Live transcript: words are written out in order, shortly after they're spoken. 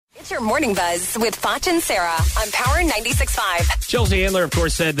your Morning Buzz with Foch and Sarah on Power 96.5. Chelsea Handler, of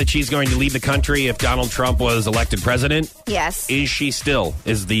course, said that she's going to leave the country if Donald Trump was elected president. Yes. Is she still?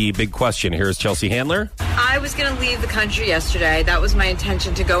 Is the big question. Here's Chelsea Handler. I was going to leave the country yesterday. That was my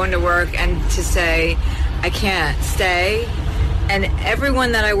intention, to go into work and to say, I can't stay. And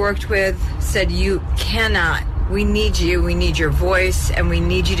everyone that I worked with said, you cannot. We need you. We need your voice, and we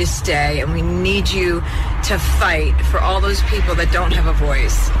need you to stay, and we need you to fight for all those people that don't have a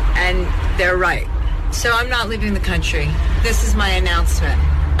voice. And they're right. So I'm not leaving the country. This is my announcement.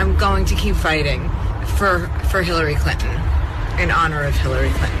 I'm going to keep fighting for Hillary Clinton, in honor of Hillary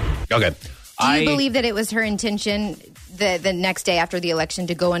Clinton. Okay. Do you believe that it was her intention the next day after the election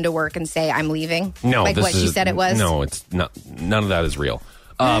to go into work and say, I'm leaving? No. Like what she said it was? No, it's not. None of that is real.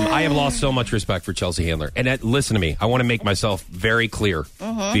 I have lost so much respect for Chelsea Handler. And listen to me. I want to make myself very clear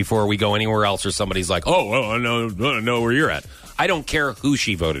before we go anywhere else or somebody's like, oh, well, I know where you're at. I don't care who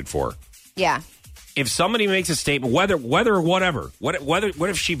she voted for. Yeah. If somebody makes a statement, whether or whatever, what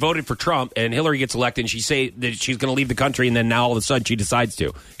if she voted for Trump and Hillary gets elected and she say that she's going to leave the country and then now all of a sudden she decides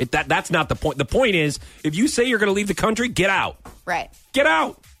to? That's not the point. The point is, if you say you're going to leave the country, get out. Right. Get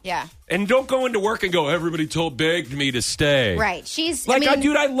out. Yeah. And don't go into work and go, everybody begged me to stay. Right. She's like,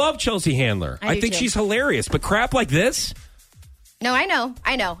 dude, I love Chelsea Handler. I think she's hilarious. But crap like this? No, I know.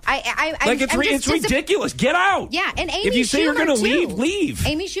 It's ridiculous. Get out. Yeah, and Amy Schumer, if you say you're going to leave.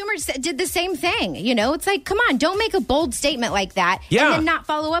 Amy Schumer did the same thing. You know, it's like, come on, don't make a bold statement like that and then not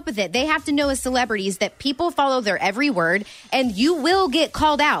follow up with it. They have to know as celebrities that people follow their every word, and you will get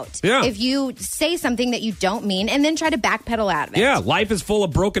called out if you say something that you don't mean and then try to backpedal out of it. Yeah, life is full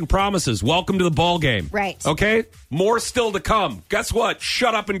of broken promises. Welcome to the ball game. Right. Okay? More still to come. Guess what?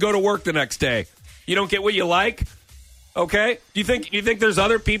 Shut up and go to work the next day. You don't get what you like? Okay? Do you think there's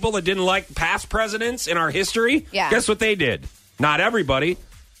other people that didn't like past presidents in our history? Yeah. Guess what they did? Not everybody.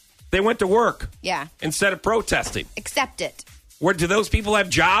 They went to work. Yeah. Instead of protesting. Accept it. Where do those people have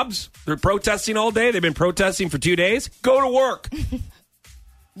jobs? They're protesting all day. They've been protesting for 2 days. Go to work.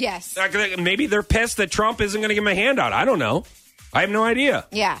 Yes. Maybe they're pissed that Trump isn't going to give them a handout. I don't know. I have no idea.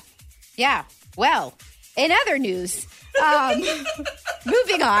 Yeah. Yeah. Well, in other news,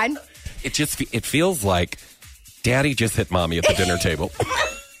 moving on. It feels like Daddy just hit Mommy at the dinner table.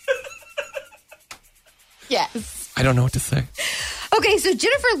 Yes. I don't know what to say. Okay, so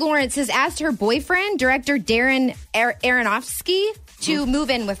Jennifer Lawrence has asked her boyfriend, director Darren Aronofsky, to move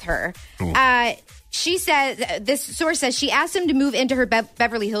in with her. She says, this source says she asked him to move into her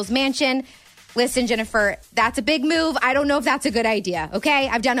Beverly Hills mansion. Listen, Jennifer, that's a big move. I don't know if that's a good idea, okay?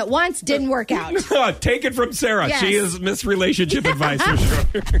 I've done it once, didn't work out. Take it from Sarah. Yes. She is Miss Relationship Advice for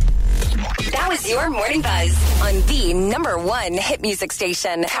sure. That was your Morning Buzz on the #1 hit music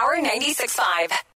station, Power 96.5.